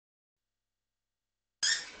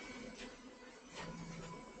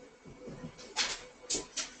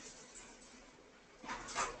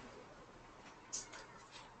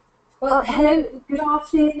Well, hello, good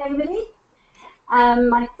afternoon, everybody. My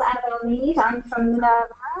name is Annabelle Mead. I'm from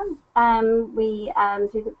Minerva. We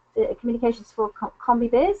do the communications for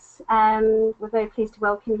CombiBiz. We're very pleased to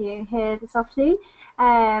welcome you here this afternoon.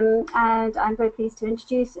 And I'm very pleased to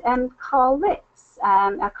introduce Karl Ritz.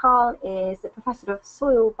 Karl is a professor of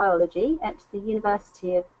soil biology at the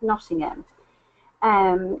University of Nottingham.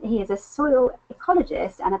 He is a soil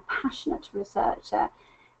ecologist and a passionate researcher.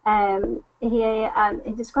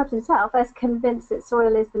 He describes himself as convinced that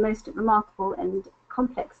soil is the most remarkable and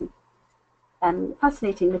complex and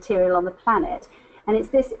fascinating material on the planet. And it's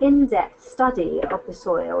this in-depth study of the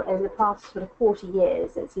soil over the past sort of 40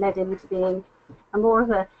 years that's led him to being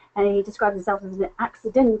and he describes himself as an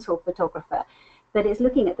accidental photographer, but it's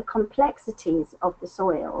looking at the complexities of the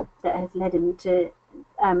soil that has led him to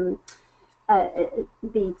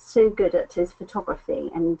be so good at his photography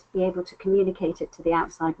and be able to communicate it to the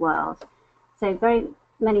outside world. So very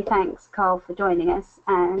many thanks, Karl, for joining us,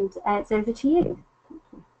 and it's over to you.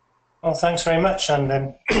 Well, thanks very much,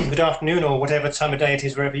 and good afternoon, or whatever time of day it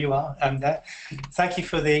is, wherever you are. Thank you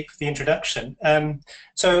for the introduction.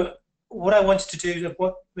 So what I wanted to do,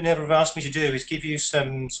 what Minerva have asked me to do, is give you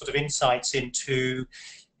some sort of insights into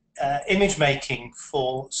image making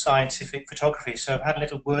for scientific photography. So I've had a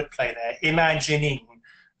little wordplay there, imagining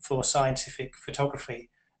for scientific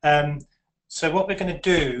photography. So what we're going to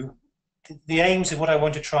do, the aims of what I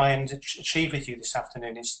want to try and achieve with you this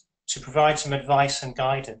afternoon is to provide some advice and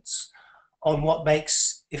guidance on what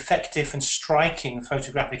makes effective and striking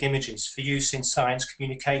photographic images for use in science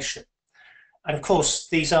communication. And of course,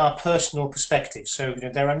 these are personal perspectives, so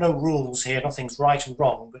there are no rules here, nothing's right and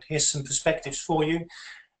wrong, but here's some perspectives for you,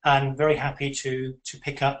 and very happy to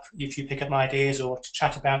pick up, if you pick up my ideas, or to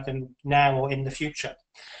chat about them now or in the future.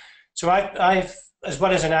 So I've as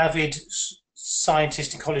well as an avid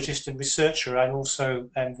scientist, ecologist and researcher, I'm also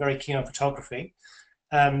very keen on photography.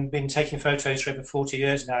 Been taking photos for over 40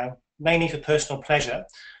 years now, mainly for personal pleasure,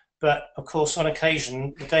 but of course on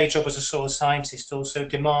occasion the day job as a soil scientist also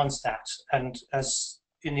demands that, and as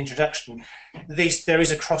in the introduction, there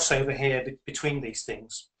is a crossover here between these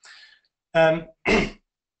things.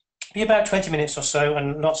 Be about 20 minutes or so,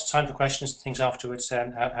 and lots of time for questions and things afterwards,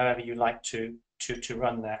 however you like to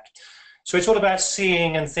run that. So it's all about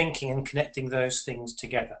seeing and thinking and connecting those things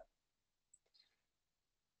together.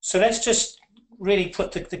 So let's just really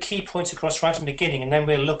put the key points across right from the beginning, and then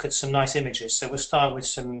we'll look at some nice images. So we'll start with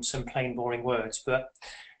some plain boring words, but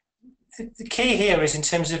the key here is in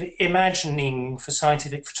terms of imagining for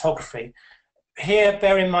scientific photography. Here,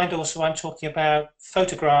 bear in mind also I'm talking about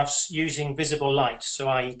photographs using visible light, so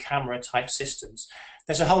i.e. camera type systems.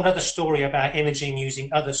 There's a whole other story about imaging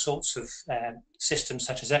using other sorts of systems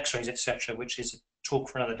such as X-rays, etc., which is a talk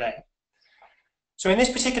for another day. So in this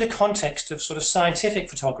particular context of sort of scientific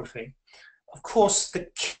photography, of course, the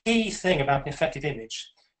key thing about an effective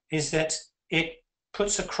image is that it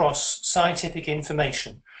puts across scientific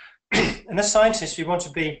information. And as scientists, we want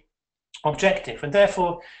to be objective, and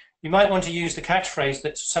therefore you might want to use the catchphrase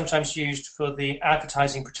that's sometimes used for the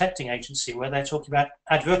Advertising Protecting Agency, where they're talking about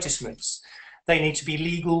advertisements. They need to be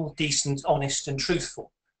legal, decent, honest, and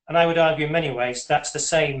truthful. And I would argue in many ways that's the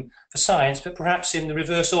same for science, but perhaps in the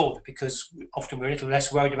reverse order, because often we're a little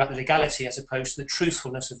less worried about the legality as opposed to the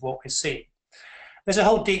truthfulness of what we're seeing. There's a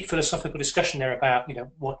whole deep philosophical discussion there about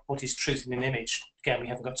what is truth in an image. Again, we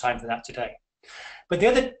haven't got time for that today. But the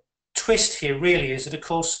other twist here really is that, of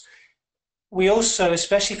course, we also,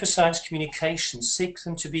 especially for science communication, seek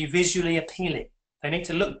them to be visually appealing. They need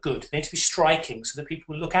to look good, they need to be striking so that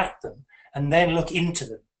people look at them and then look into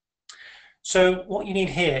them. So what you need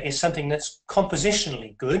here is something that's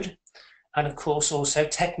compositionally good and of course also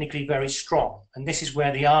technically very strong. And this is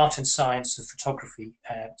where the art and science of photography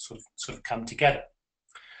sort of come together.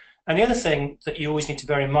 And the other thing that you always need to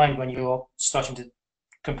bear in mind when you're starting to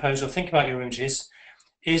compose or think about your images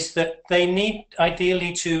is that they need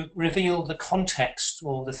ideally to reveal the context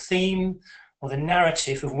or the theme or the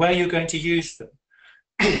narrative of where you're going to use them.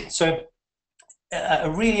 So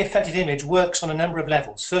a really effective image works on a number of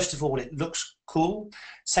levels. First of all, it looks cool.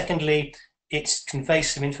 Secondly, it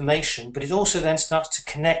conveys some information, but it also then starts to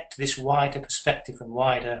connect this wider perspective and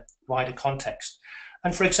wider context.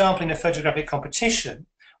 And for example, in a photographic competition,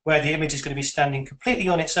 where the image is going to be standing completely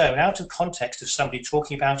on its own, out of context of somebody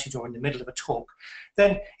talking about it or in the middle of a talk,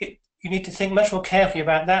 then you need to think much more carefully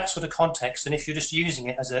about that sort of context than if you're just using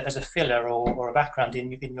it as a filler or a background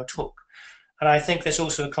in your talk. And I think there's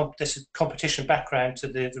also a competition background to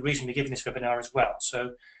the reason we're giving this webinar as well. So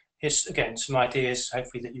here's, again, some ideas,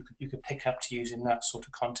 hopefully, that you could pick up to use in that sort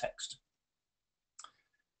of context.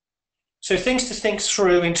 So things to think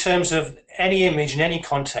through in terms of any image in any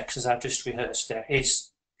context, as I've just rehearsed there, is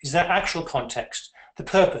that actual context, the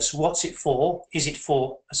purpose, what's it for? Is it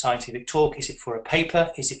for a scientific talk? Is it for a paper?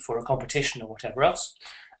 Is it for a competition or whatever else?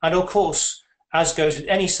 And of course, as goes with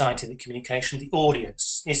any scientific communication, the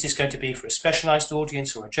audience. Is this going to be for a specialized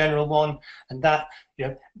audience or a general one? And that,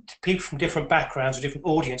 people from different backgrounds or different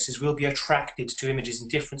audiences will be attracted to images in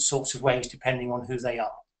different sorts of ways depending on who they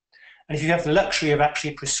are. And if you have the luxury of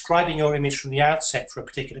actually prescribing your image from the outset for a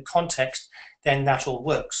particular context, then that all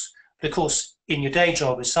works. But of course, in your day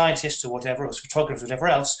job as scientists or whatever, or as photographers or whatever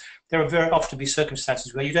else, there are very often be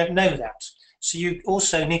circumstances where you don't know that. So you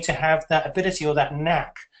also need to have that ability or that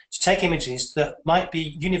knack to take images that might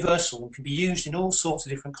be universal and can be used in all sorts of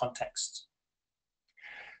different contexts.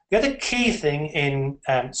 The other key thing in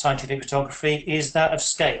scientific photography is that of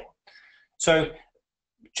scale. So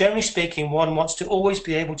generally speaking, one wants to always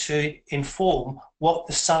be able to inform what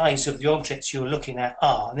the size of the objects you're looking at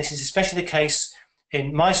are. And this is especially the case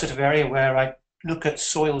in my sort of area where I look at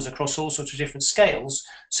soils across all sorts of different scales.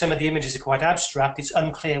 Some of the images are quite abstract. It's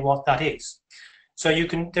unclear what that is. So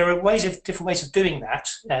there are different ways of doing that.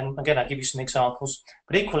 And again, I'll give you some examples.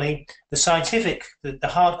 But equally, the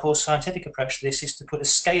hardcore scientific approach to this is to put a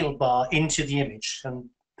scale bar into the image. And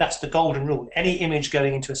that's the golden rule. Any image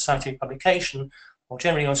going into a scientific publication, or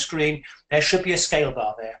generally on screen, there should be a scale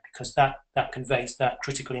bar there because that conveys that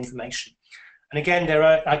critical information. And again,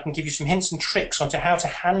 I can give you some hints and tricks onto how to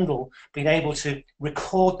handle being able to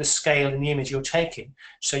record the scale in the image you're taking,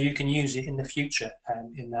 so you can use it in the future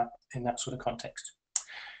in that sort of context.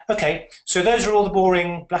 Okay, so those are all the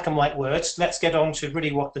boring black and white words. Let's get on to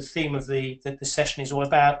really what the theme of the session is all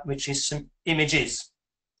about, which is some images.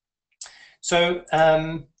 So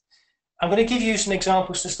I'm going to give you some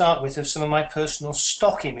examples to start with of some of my personal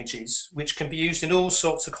stock images, which can be used in all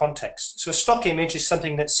sorts of contexts. So a stock image is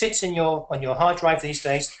something that sits on your hard drive these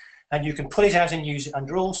days, and you can pull it out and use it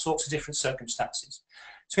under all sorts of different circumstances.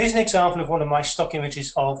 So here's an example of one of my stock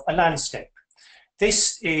images of a landscape.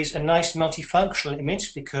 This is a nice multifunctional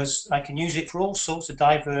image because I can use it for all sorts of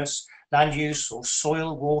diverse land use or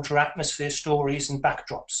soil, water, atmosphere stories and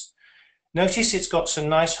backdrops. Notice it's got some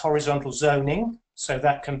nice horizontal zoning, so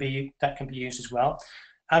that can be used as well.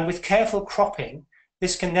 And with careful cropping,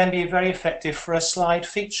 this can then be very effective for a slide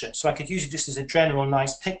feature. So I could use it just as a general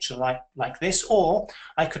nice picture like this, or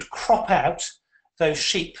I could crop out those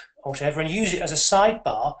sheep or whatever and use it as a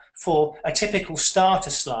sidebar for a typical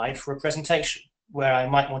starter slide for a presentation where I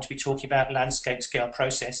might want to be talking about landscape scale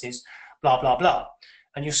processes, blah, blah, blah.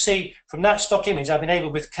 And you'll see from that stock image, I've been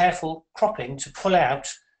able with careful cropping to pull out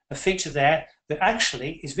a feature there that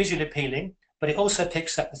actually is visually appealing, but it also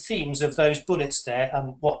picks up the themes of those bullets there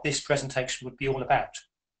and what this presentation would be all about.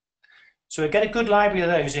 So get a good library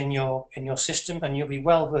of those in your system, and you'll be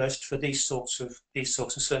well versed for these sorts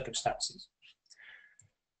of circumstances.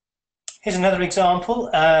 Here's another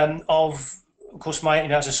example of course,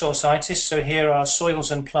 as a soil scientist. So here are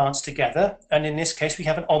soils and plants together, and in this case we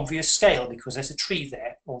have an obvious scale because there's a tree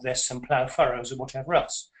there, or there's some ploughed furrows or whatever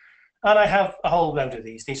else. And I have a whole load of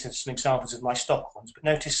these. These are some examples of my stock ones. But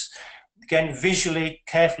notice, again, visually,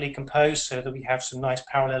 carefully composed so that we have some nice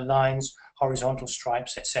parallel lines, horizontal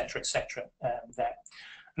stripes, etc., there.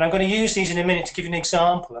 And I'm going to use these in a minute to give you an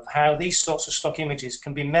example of how these sorts of stock images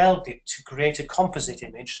can be melded to create a composite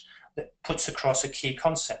image that puts across a key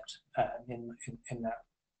concept in that.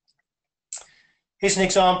 Here's an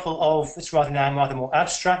example of, it's rather more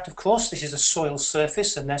abstract, of course. This is a soil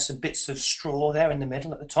surface, and there's some bits of straw there in the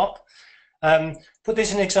middle at the top. Put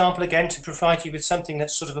this in an example again to provide you with something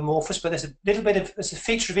that's sort of amorphous, but there's a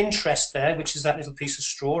feature of interest there, which is that little piece of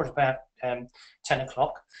straw at about 10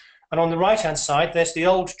 o'clock. And on the right-hand side, there's the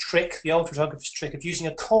old photographer's trick of using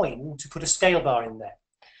a coin to put a scale bar in there.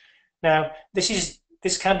 Now,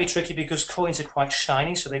 this can be tricky because coins are quite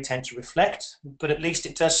shiny, so they tend to reflect, but at least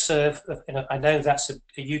it does serve, I know that's a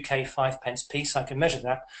UK 5p piece, I can measure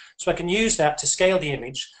that. So I can use that to scale the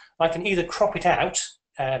image. I can either crop it out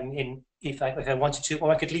if I wanted to, or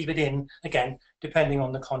I could leave it in, again, depending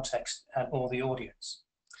on the context or the audience.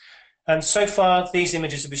 And so far, these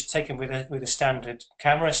images have been taken with a standard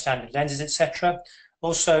camera, standard lenses, etc.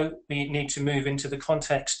 Also, we need to move into the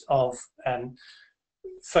context of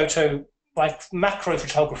macro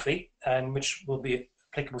photography, which will be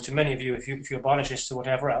applicable to many of you if you're biologists or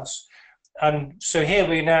whatever else. So here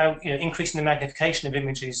we're now increasing the magnification of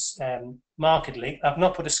images markedly. I've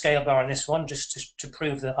not put a scale bar on this one just to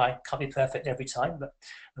prove that I can't be perfect every time, but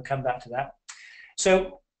we'll come back to that.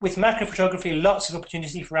 So with macro photography, lots of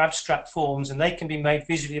opportunity for abstract forms, and they can be made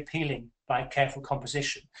visually appealing by careful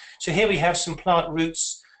composition. So here we have some plant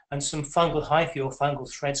roots and some fungal hyphae or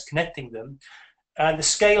fungal threads connecting them. And the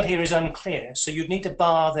scale here is unclear, so you'd need a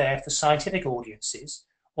bar there for scientific audiences,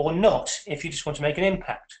 or not if you just want to make an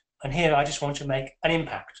impact. And here I just want to make an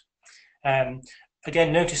impact.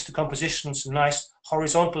 Again, notice the composition, some nice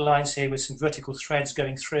horizontal lines here with some vertical threads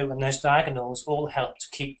going through, and those diagonals all help to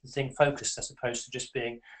keep the thing focused as opposed to just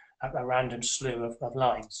being a random slew of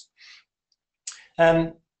lines.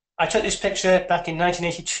 I took this picture back in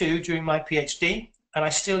 1982 during my PhD, and I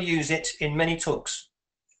still use it in many talks.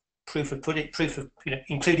 Proof of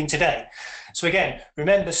including today. So again,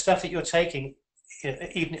 remember, stuff that you're taking,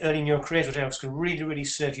 even early in your careers, whatever else, can really, really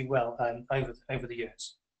serve you well over the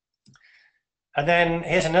years. And then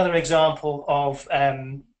here's another example of,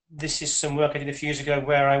 this is some work I did a few years ago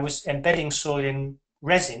where I was embedding soil in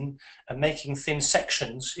resin and making thin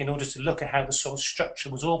sections in order to look at how the soil structure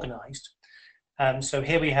was organized. So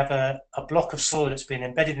here we have a block of soil that's been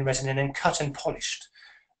embedded in resin and then cut and polished.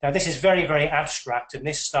 Now this is very, very abstract, and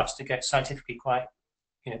this starts to get scientifically quite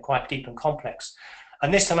deep and complex.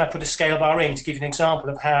 And this time I put a scale bar in to give you an example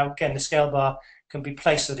of how, again, the scale bar can be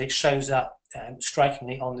placed so that it shows up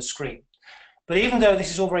strikingly on the screen. But even though this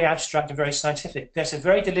is all very abstract and very scientific, there's a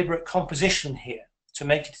very deliberate composition here to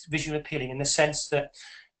make it visually appealing, in the sense that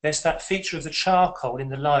there's that feature of the charcoal in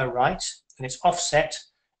the lower right, and it's offset,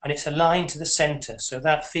 and it's aligned to the center. So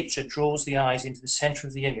that feature draws the eyes into the center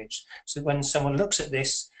of the image. So when someone looks at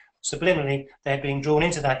this, subliminally, they're being drawn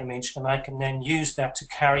into that image, and I can then use that to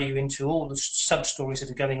carry you into all the sub-stories that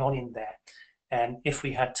are going on in there, if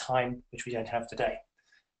we had time, which we don't have today.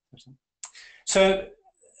 So,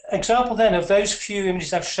 example then of those few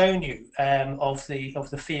images I've shown you of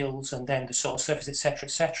the fields and then the soil surface, etc.,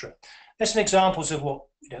 etc. There's some examples of what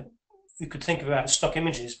you could think about as stock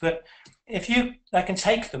images, but I can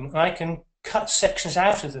take them and I can cut sections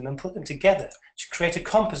out of them and put them together to create a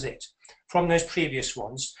composite from those previous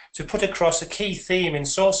ones to put across a key theme in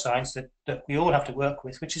soil science that we all have to work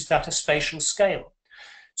with, which is that of spatial scale.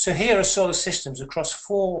 So here are solar systems across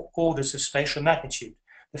 4 orders of spatial magnitude.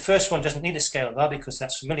 The first one doesn't need a scale bar because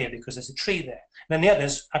that's familiar, because there's a tree there. And then the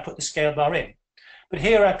others, I put the scale bar in. But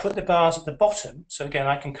here I put the bars at the bottom, so again,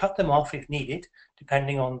 I can cut them off if needed,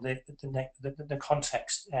 depending on the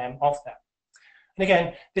context of that. And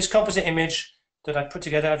again, this composite image that I've put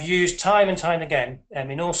together, I've used time and time again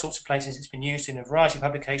in all sorts of places. It's been used in a variety of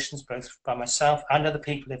publications, both by myself and other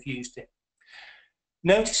people have used it.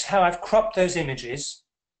 Notice how I've cropped those images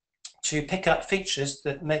to pick up features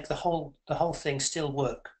that make the whole thing still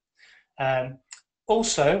work.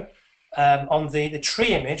 Also, on the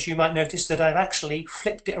tree image, you might notice that I've actually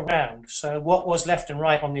flipped it around. So what was left and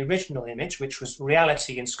right on the original image, which was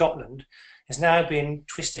reality in Scotland, has now been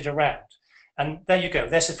twisted around. And there you go.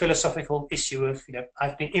 There's a philosophical issue of,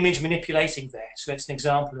 I've been image manipulating there. So it's an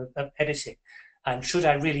example of editing. And should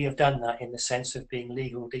I really have done that in the sense of being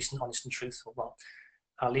legal, decent, honest, and truthful? Well,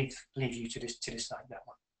 I'll leave you to decide that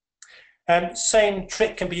one. Same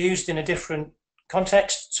trick can be used in a different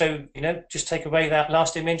context. So, just take away that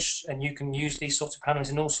last image and you can use these sorts of panels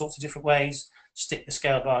in all sorts of different ways, stick the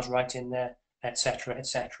scale bars right in there, etc.,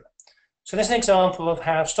 etc. So there's an example of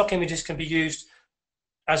how stock images can be used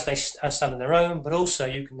as they stand on their own, but also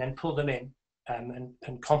you can then pull them in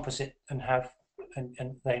and composite and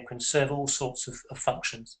they can serve all sorts of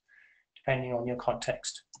functions depending on your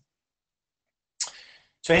context.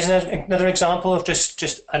 So here's another example of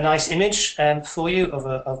just a nice image for you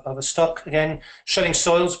of a stock, again showing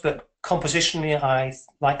soils, but compositionally I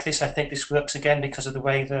like this. I think this works again because of the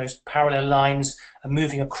way those parallel lines are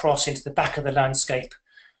moving across into the back of the landscape.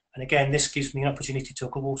 And again, this gives me an opportunity to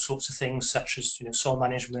talk of all sorts of things, such as soil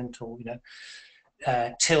management, or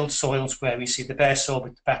tilled soils where we see the bare soil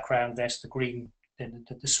with the background. There's the green,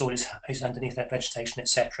 the soil is underneath that vegetation,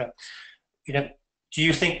 etc. Do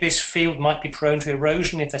you think this field might be prone to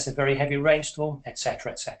erosion if there's a very heavy rainstorm,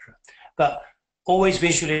 etc., etc.? But always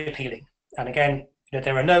visually appealing. And again,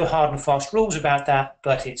 there are no hard and fast rules about that,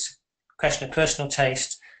 but it's a question of personal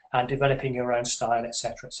taste and developing your own style,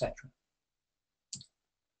 etc., etc.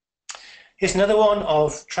 Here's another one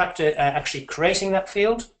of tractor actually creating that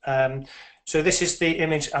field. So this is the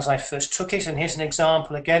image as I first took it, and here's an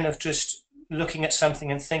example again of just looking at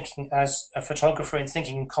something and thinking as a photographer and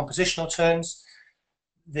thinking in compositional terms.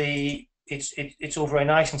 It's all very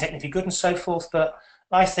nice and technically good and so forth, but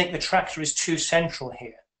I think the tractor is too central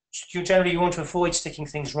here. Generally, you want to avoid sticking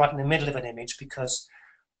things right in the middle of an image because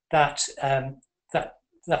that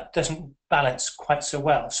doesn't balance quite so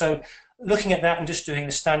well. So looking at that and just doing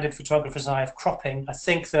the standard photographer's eye of cropping, I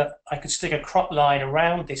think that I could stick a crop line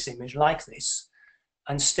around this image like this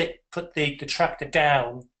and put the tractor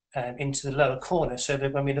down into the lower corner, so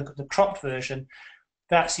that when we look at the cropped version,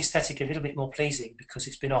 that's aesthetically a little bit more pleasing because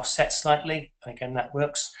it's been offset slightly. And again, that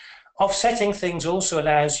works. Offsetting things also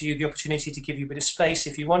allows you the opportunity to give you a bit of space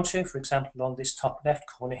if you want to, for example, on this top left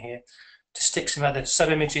corner here, to stick some other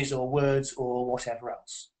sub-images or words or whatever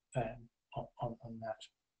else on that.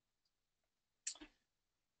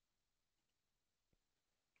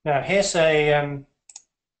 Now here's another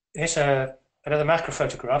macro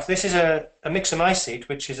photograph. This is a myxomycete,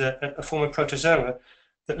 which is a form of protozoa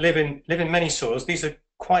that live in many soils. These are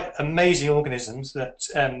quite amazing organisms that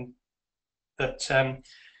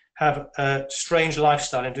have a strange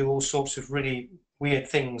lifestyle and do all sorts of really weird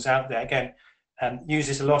things out there. Again, use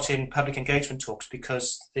this a lot in public engagement talks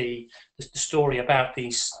because the story about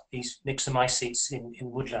these myxomycetes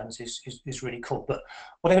in woodlands is really cool. But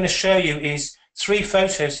what I'm going to show you is 3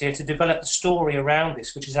 photos here to develop the story around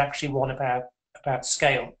this, which is actually one about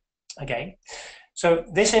scale again. So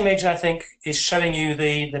this image, I think, is showing you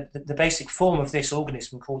the basic form of this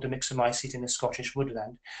organism called the myxomycete in the Scottish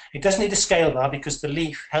woodland. It doesn't need a scale bar because the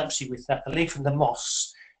leaf helps you with that. The leaf from the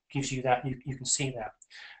moss gives you that. You can see that.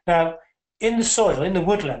 Now, in the soil, in the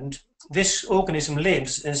woodland, this organism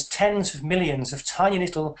lives as tens of millions of tiny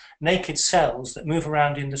little naked cells that move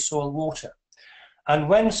around in the soil water. And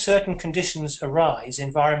when certain conditions arise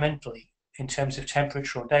environmentally, in terms of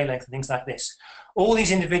temperature or day length and things like this, all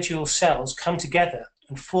these individual cells come together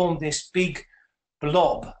and form this big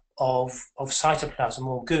blob of cytoplasm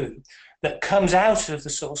or goo that comes out of the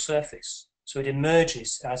soil surface. So it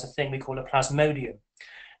emerges as a thing we call a plasmodium.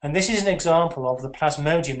 And this is an example of the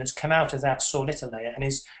plasmodium that's come out of that soil litter layer and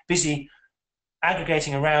is busy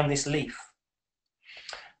aggregating around this leaf.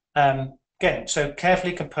 Again, so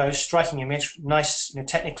carefully composed, striking image, nice,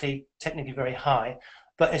 technically very high,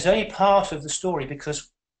 but it's only part of the story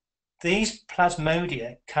because these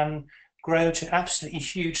plasmodia can grow to absolutely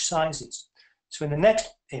huge sizes. So in the next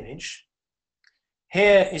image,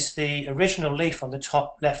 here is the original leaf on the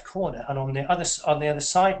top left corner, and on the other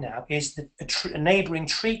side now is a neighbouring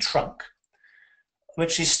tree trunk,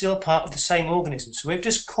 which is still part of the same organism. So we've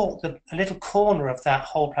just caught a little corner of that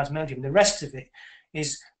whole plasmodium. The rest of it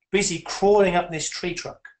is busy crawling up this tree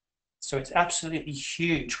trunk. So it's absolutely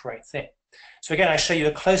huge, great thing. So again, I show you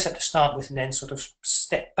a close-up to start with, and then sort of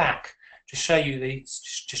step back to show you the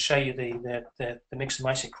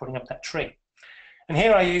myxomycete crawling up that tree. And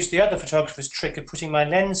here I use the other photographer's trick of putting my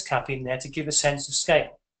lens cap in there to give a sense of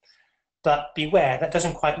scale. But beware, that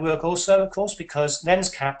doesn't quite work also, of course, because lens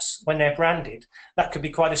caps, when they're branded, that could be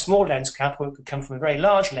quite a small lens cap, or it could come from a very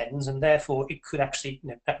large lens, and therefore it could actually,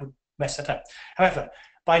 that would mess that up. However,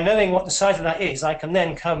 by knowing what the size of that is, I can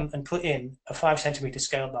then come and put in a 5 centimeter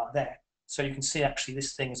scale bar there. So you can see actually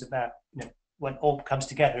this thing is about, when all comes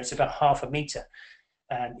together, it's about ½ a meter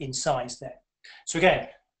in size there. So again,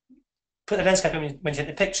 put the lens cap in when you take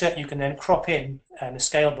the picture. You can then crop in a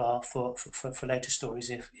scale bar for later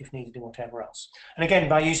stories if needed or whatever else. And again,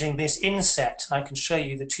 by using this inset, I can show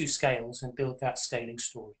you the 2 scales and build that scaling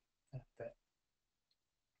story.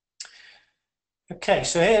 Okay,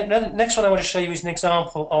 so here, the next one I want to show you is an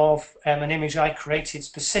example of an image I created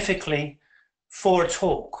specifically for a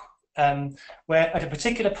talk, where at a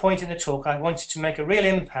particular point in the talk I wanted to make a real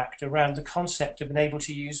impact around the concept of being able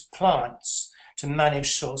to use plants to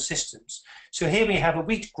manage soil systems. So here we have a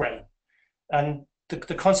wheat grain, and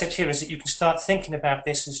the concept here is that you can start thinking about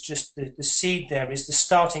this as just the seed there is the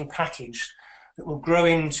starting package that will grow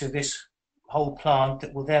into this whole plant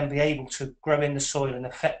that will then be able to grow in the soil and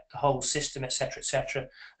affect the whole system, etc.,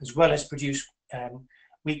 as well as produce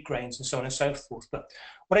wheat grains and so on and so forth. But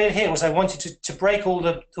what I did here was I wanted to break all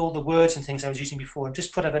the words and things I was using before and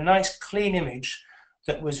just put up a nice clean image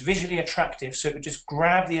that was visually attractive, so it would just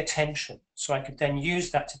grab the attention, so I could then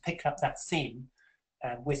use that to pick up that theme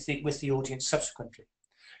with the audience subsequently.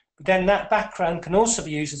 But then that background can also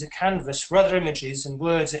be used as a canvas for other images and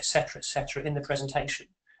words, etc., in the presentation.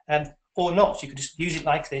 Or not, you could just use it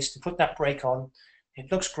like this to put that break on.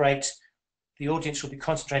 It looks great, the audience will be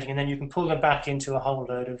concentrating, and then you can pull them back into a whole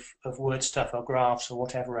load of word stuff or graphs or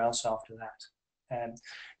whatever else after that.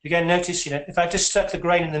 Again, notice, if I just stuck the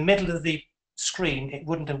grain in the middle of the screen, it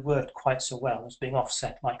wouldn't have worked quite so well as being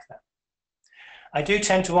offset like that. I do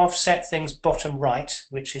tend to offset things bottom right,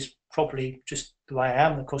 which is probably just the way I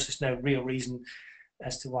am. Of course, there's no real reason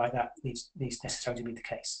as to why that needs necessarily to be the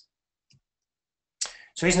case.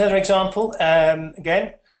 So here's another example,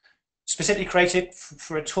 again, specifically created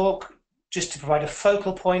for a talk, just to provide a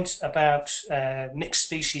focal point about mixed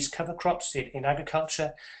species cover crops in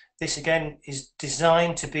agriculture. This again is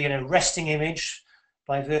designed to be an arresting image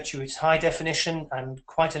by virtue of its high definition and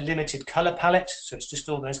quite a limited colour palette, so it's just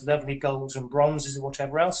all those lovely golds and bronzes and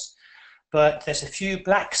whatever else. but there's a few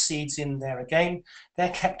black seeds in there again. They're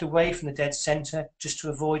kept away from the dead center just to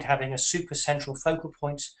avoid having a super central focal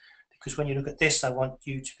point, because when you look at this, I want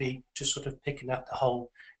you to be just sort of picking up the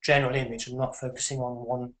whole general image and not focusing on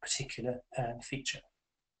one particular feature.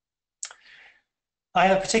 I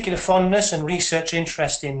have a particular fondness and research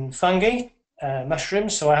interest in fungi,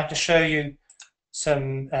 mushrooms, so I have to show you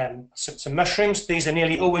some mushrooms. These are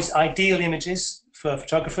nearly always ideal images for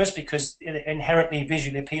photographers because they're inherently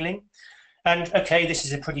visually appealing. And okay, this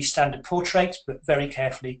is a pretty standard portrait, but very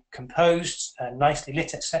carefully composed, nicely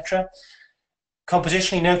lit, etc.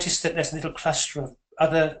 Compositionally, notice that there's a little cluster of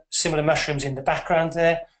other similar mushrooms in the background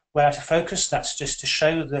there. Where out of focus, that's just to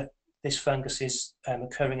show that this fungus is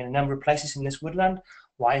occurring in a number of places in this woodland.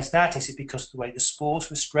 Why is that? Is it because of the way the spores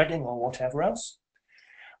were spreading or whatever else?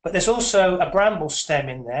 But there's also a bramble stem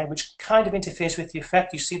in there, which kind of interferes with the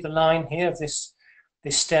effect. You see the line here of this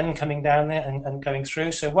stem coming down there and going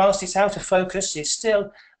through. So whilst it's out of focus, it's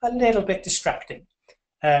still a little bit distracting.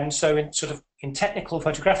 So in technical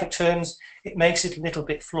photographic terms, it makes it a little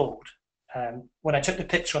bit flawed. When I took the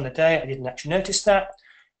picture on the day, I didn't actually notice that,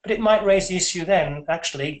 but it might raise the issue then.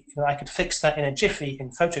 Actually, I could fix that in a jiffy in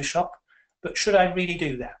Photoshop, but should I really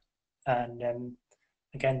do that? And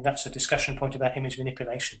again, that's a discussion point about image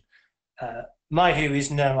manipulation. My view is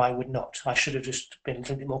no, I would not. I should have just been a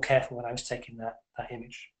little bit more careful when I was taking that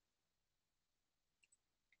image.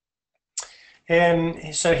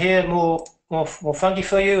 So here, more fungi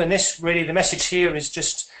for you, and this really, the message here is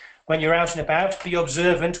just when you're out and about, be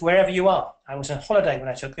observant wherever you are. I was on holiday when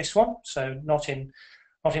I took this one, so not in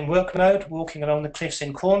work mode, walking along the cliffs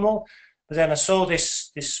in Cornwall, but then I saw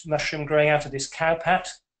this mushroom growing out of this cowpat,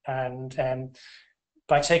 and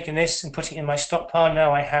by taking this and putting it in my stockpile,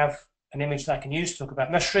 now I have an image that I can use to talk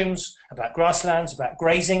about mushrooms, about grasslands, about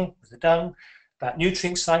grazing with the dung, about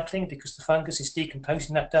nutrient cycling, because the fungus is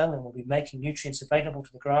decomposing that dung and will be making nutrients available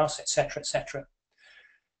to the grass, etc., etc.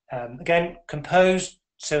 Again, composed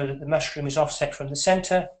so that the mushroom is offset from the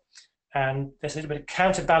center, and there's a little bit of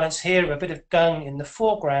counterbalance here, a bit of dung in the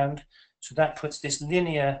foreground, so that puts this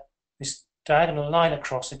diagonal line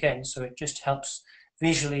across again, so it just helps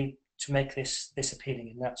visually to make this appealing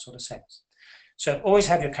in that sort of sense. So always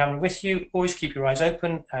have your camera with you, always keep your eyes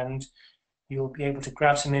open, and you'll be able to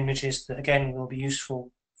grab some images that again will be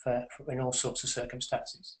useful for in all sorts of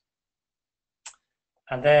circumstances.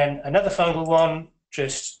 And then another fungal one,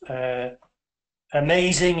 just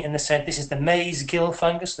amazing in the sense, this is the maize gill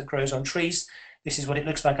fungus that grows on trees. This is what it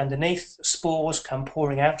looks like underneath. Spores come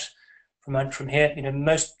pouring out from here. You know,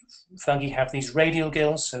 most fungi have these radial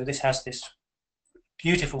gills, so this has this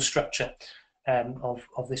beautiful structure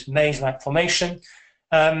of this maize-like formation.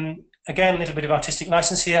 Again, a little bit of artistic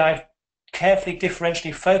license here. I've carefully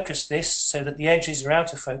differentially focused this so that the edges are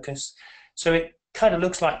out of focus, so it kind of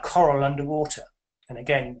looks like coral underwater. And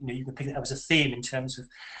again, you can pick that up as a theme in terms of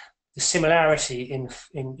the similarity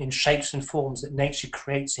in shapes and forms that nature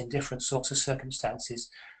creates in different sorts of circumstances,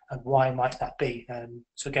 and why might that be?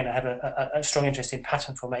 So again, I have a strong interest in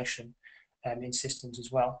pattern formation in systems as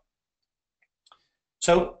well.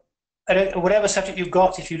 So whatever subject you've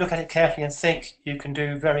got, if you look at it carefully and think, you can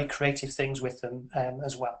do very creative things with them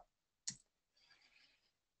as well.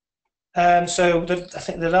 So I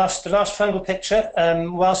think the last fungal picture,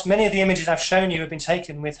 whilst many of the images I've shown you have been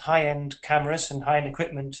taken with high-end cameras and high-end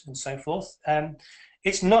equipment and so forth,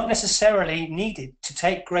 it's not necessarily needed to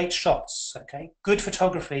take great shots. Okay, good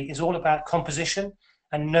photography is all about composition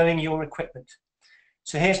and knowing your equipment.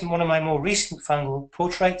 So here's one of my more recent fungal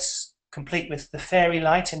portraits, complete with the fairy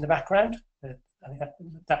light in the background,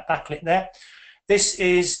 that backlit there. This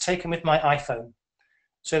is taken with my iPhone.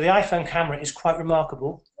 So the iPhone camera is quite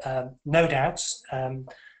remarkable, no doubts, and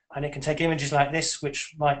it can take images like this,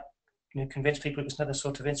 which might convince people it's another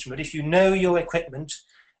sort of instrument. If you know your equipment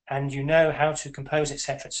and you know how to compose,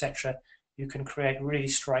 etc., etc., you can create really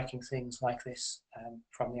striking things like this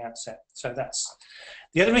from the outset. So that's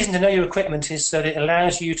the other reason to know your equipment, is that it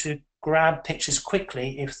allows you to grab pictures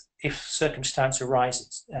quickly if circumstance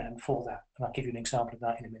arises for that. And I'll give you an example of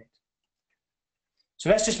that in a minute. So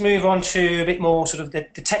let's just move on to a bit more sort of the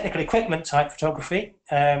technical equipment type photography.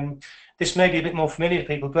 This may be a bit more familiar to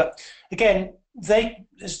people, but again, they,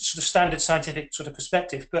 as sort of standard scientific sort of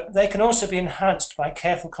perspective, but they can also be enhanced by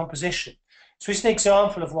careful composition. So it's an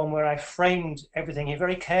example of one where I framed everything here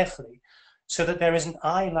very carefully so that there is an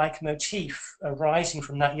eye-like motif arising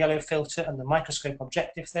from that yellow filter and the microscope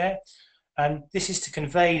objective there. And this is to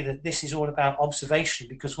convey that this is all about observation,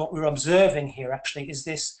 because what we're observing here actually is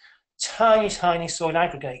this tiny, tiny soil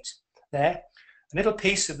aggregate there, a little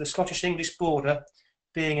piece of the Scottish English border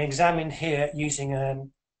being examined here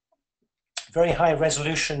using very high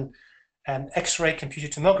resolution X-ray computer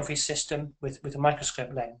tomography system with a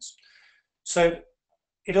microscope lens. So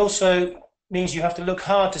it also means you have to look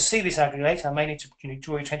hard to see this aggregate. I may need to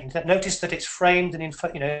draw your attention to that. Notice that it's framed and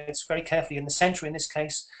it's very carefully in the center in this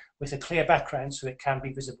case with a clear background so it can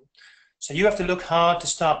be visible. So you have to look hard to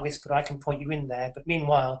start with, but I can point you in there. But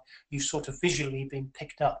meanwhile, you've sort of visually been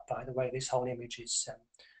picked up by the way this whole image is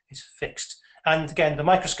fixed. And again, the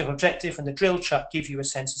microscope objective and the drill chuck give you a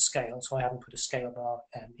sense of scale. So I haven't put a scale bar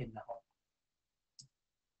in that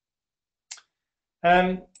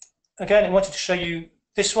one. Again, I wanted to show you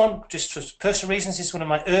this one, just for personal reasons. This is one of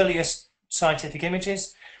my earliest scientific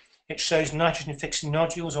images. It shows nitrogen-fixing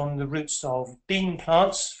nodules on the roots of bean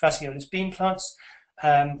plants, fasciolus bean plants,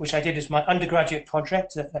 which I did as my undergraduate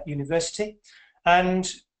project at university.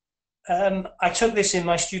 And I took this in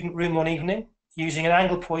my student room one evening using an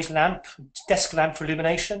angle poised lamp, desk lamp for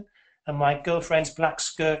illumination, and my girlfriend's black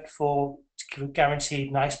skirt to give a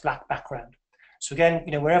guaranteed nice black background. So again,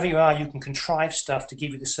 wherever you are, you can contrive stuff to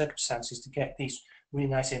give you the circumstances to get these really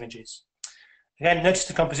nice images. Again, notice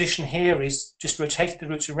the composition here is just rotated the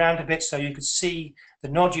roots around a bit so you could see the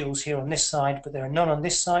nodules here on this side, but there are none on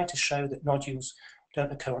this side to show that nodules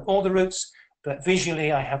don't occur on all the roots, but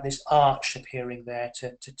visually I have this arch appearing there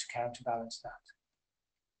to counterbalance that.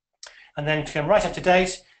 And then to come right up to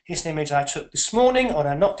date, here's an image I took this morning on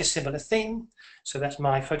a not dissimilar theme. So that's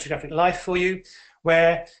my photographic life for you,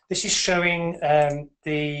 where this is showing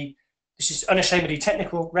this is unashamedly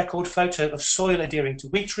technical record photo of soil adhering to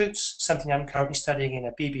wheat roots, something I'm currently studying in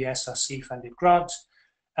a BBSRC funded grant.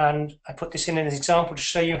 And I put this in as an example to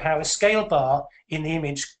show you how a scale bar in the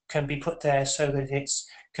image can be put there so that it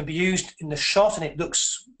can be used in the shot and it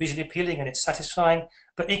looks visually appealing and it's satisfying,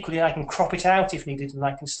 but equally I can crop it out if needed and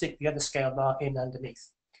I can stick the other scale bar in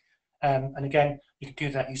underneath. And again, you can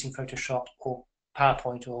do that using Photoshop or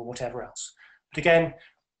PowerPoint or whatever else. But again,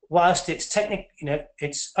 whilst it's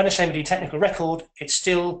it's unashamedly technical record, it's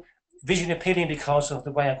still visually appealing because of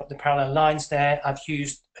the way I've got the parallel lines there. I've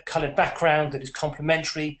used a coloured background that is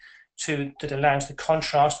complementary that allows the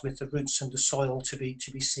contrast with the roots and the soil to be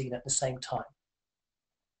seen at the same time.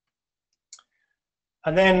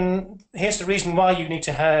 And then here's the reason why you need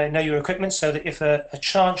to know your equipment, so that if a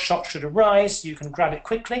chance shot should arise, you can grab it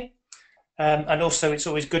quickly. And also, it's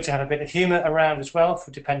always good to have a bit of humour around as well,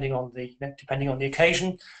 depending on the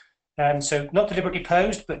occasion. So not deliberately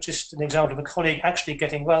posed, but just an example of a colleague actually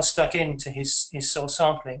getting well stuck into his soil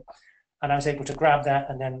sampling, and I was able to grab that,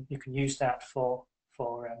 and then you can use that for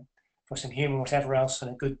some humour, whatever else,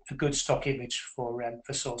 and a good stock image for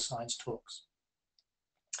soil science talks.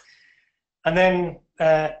 And then,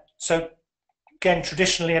 so again,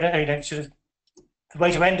 traditionally, the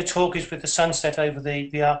way to end a talk is with the sunset over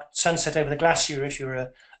the glacier. If you're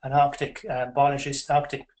an Arctic biologist,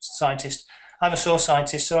 Arctic scientist, I'm a soil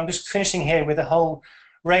scientist, so I'm just finishing here with a whole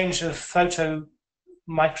range of photo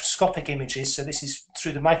microscopic images. So this is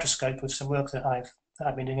through the microscope of some work that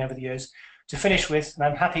I've been doing over the years to finish with, and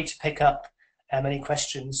I'm happy to pick up any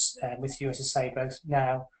questions with you, as I say, both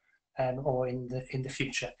now or in the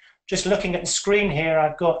future. Just looking at the screen here,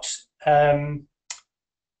 I've got a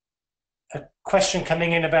question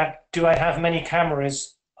coming in about, do I have many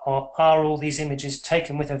cameras, or are all these images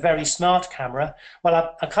taken with a very smart camera?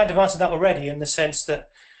 Well, I kind of answered that already in the sense that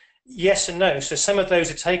yes and no. So some of those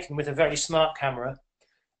are taken with a very smart camera,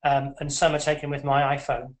 and some are taken with my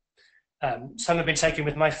iPhone. Some have been taken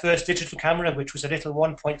with my first digital camera, which was a little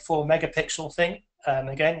 1.4 megapixel thing.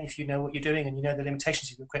 Again, if you know what you're doing and you know the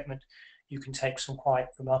limitations of your equipment, you can take some quite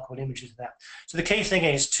remarkable images of that. So the key thing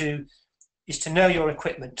is to know your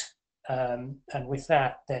equipment, and with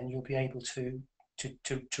that, then you'll be able to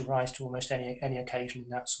rise to almost any occasion in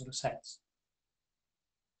that sort of sense.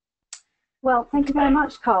 Well, thank you very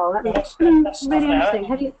much, Karl. That was really interesting.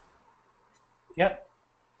 Have you? Yep.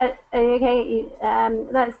 Okay,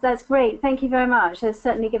 that's great. Thank you very much. It's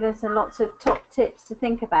certainly given us lots of top tips to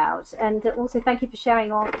think about, and also thank you for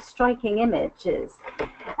sharing all the striking images,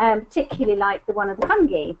 particularly like the one of the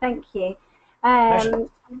fungi. Thank you. I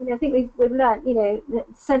think we've learned, the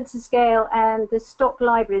sensor scale and the stock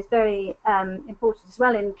library is very important as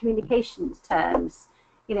well in communications terms.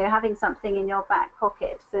 Having something in your back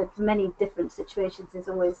pocket for many different situations is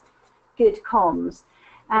always good comms.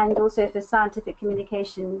 And also for scientific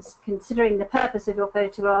communications, considering the purpose of your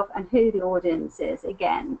photograph and who the audience is,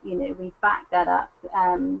 again, we back that up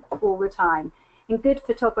all the time. And good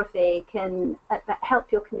photography can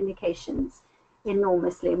help your communications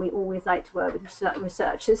enormously, and we always like to work with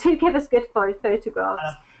researchers who give us good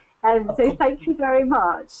photographs. So thank you very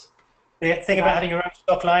much. The thing about having your own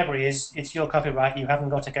stock library is it's your copyright. You haven't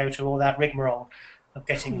got to go to all that rigmarole of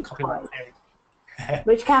getting copyright.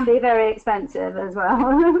 which can be very expensive as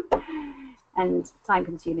well and time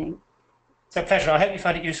consuming. It's a pleasure. I hope you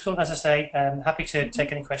found it useful. As I say, happy to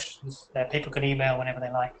take any questions. People can email whenever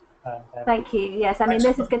they like. Thank you. Yes, I mean,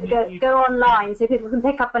 this is going to go online, so people can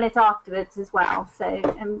pick up on it afterwards as well. So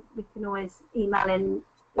we can always email in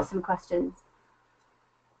with some questions.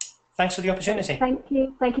 Thanks for the opportunity. Thank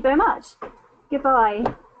you. Thank you very much. Goodbye.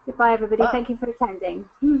 Goodbye, everybody. Bye. Thank you for attending.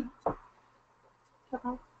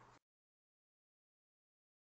 Bye-bye.